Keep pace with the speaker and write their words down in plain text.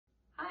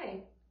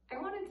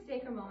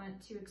take a moment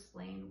to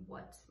explain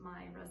what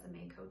my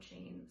resume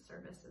coaching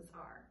services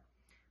are.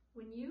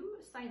 When you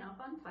sign up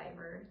on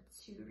Fiverr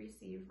to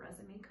receive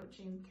resume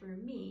coaching through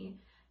me,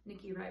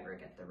 Nikki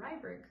Ryberg at the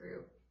Ryberg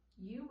Group,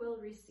 you will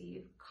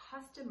receive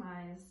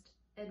customized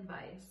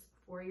advice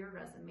for your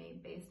resume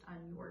based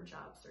on your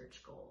job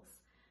search goals.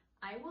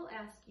 I will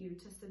ask you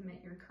to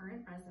submit your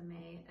current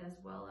resume as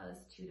well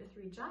as 2 to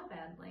 3 job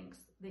ad links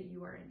that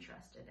you are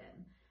interested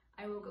in.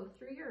 I will go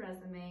through your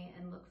resume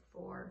and look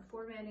for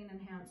formatting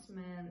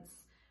enhancements,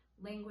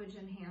 language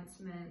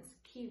enhancements,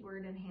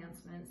 keyword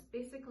enhancements,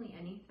 basically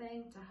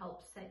anything to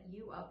help set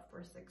you up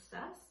for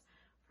success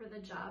for the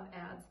job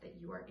ads that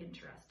you are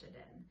interested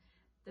in.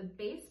 The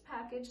base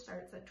package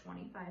starts at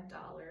 $25,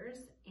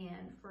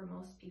 and for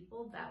most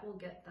people that will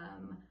get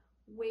them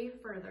way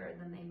further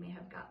than they may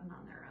have gotten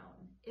on their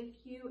own.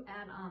 If you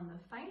add on the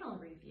final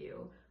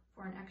review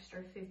for an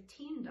extra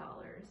 $15,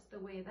 the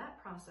way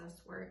that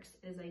process works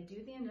is I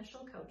do the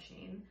initial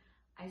coaching,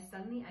 I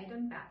send the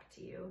item back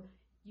to you,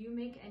 you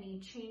make any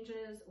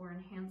changes or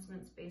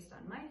enhancements based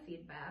on my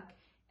feedback,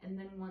 and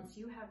then once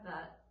you have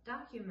that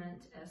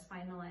document as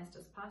finalized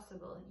as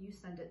possible, you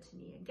send it to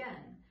me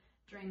again.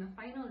 During the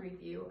final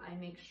review, I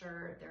make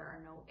sure there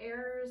are no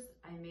errors,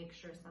 I make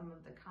sure some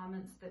of the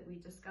comments that we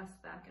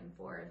discussed back and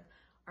forth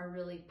are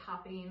really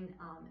popping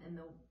in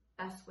the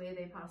best way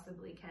they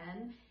possibly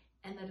can,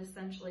 and that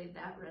essentially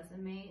that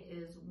resume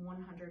is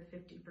 150%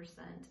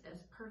 as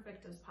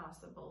perfect as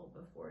possible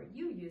before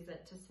you use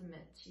it to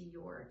submit to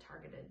your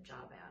targeted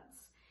job ads.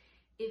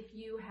 If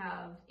you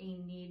have a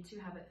need to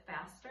have it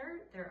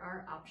faster, there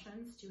are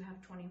options to have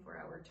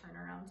 24-hour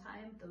turnaround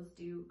time. Those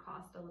do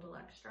cost a little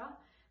extra.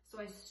 So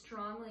I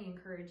strongly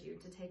encourage you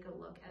to take a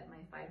look at my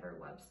Fiverr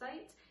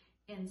website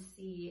and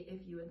see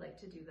if you would like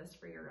to do this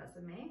for your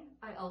resume.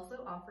 I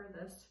also offer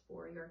this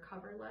for your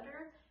cover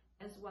letter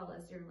as well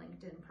as your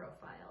LinkedIn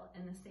profile,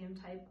 and the same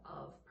type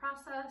of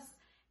process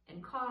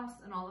and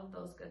costs and all of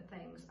those good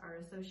things are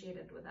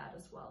associated with that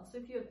as well. So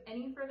if you have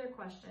any further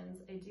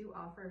questions, I do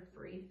offer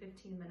free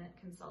 15-minute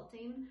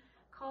consulting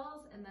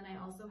calls, and then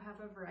I also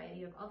have a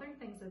variety of other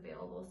things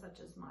available such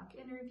as mock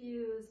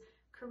interviews,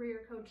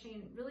 career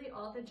coaching, really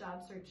all the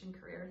job search and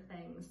career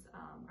things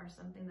are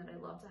something that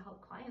I love to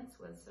help clients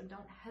with, so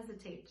don't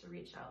hesitate to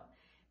reach out.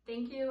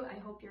 Thank you. I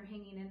hope you're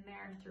hanging in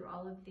there through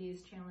all of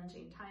these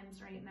challenging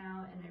times right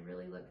now, and I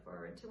really look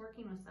forward to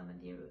working with some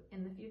of you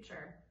in the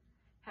future.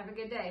 Have a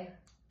good day.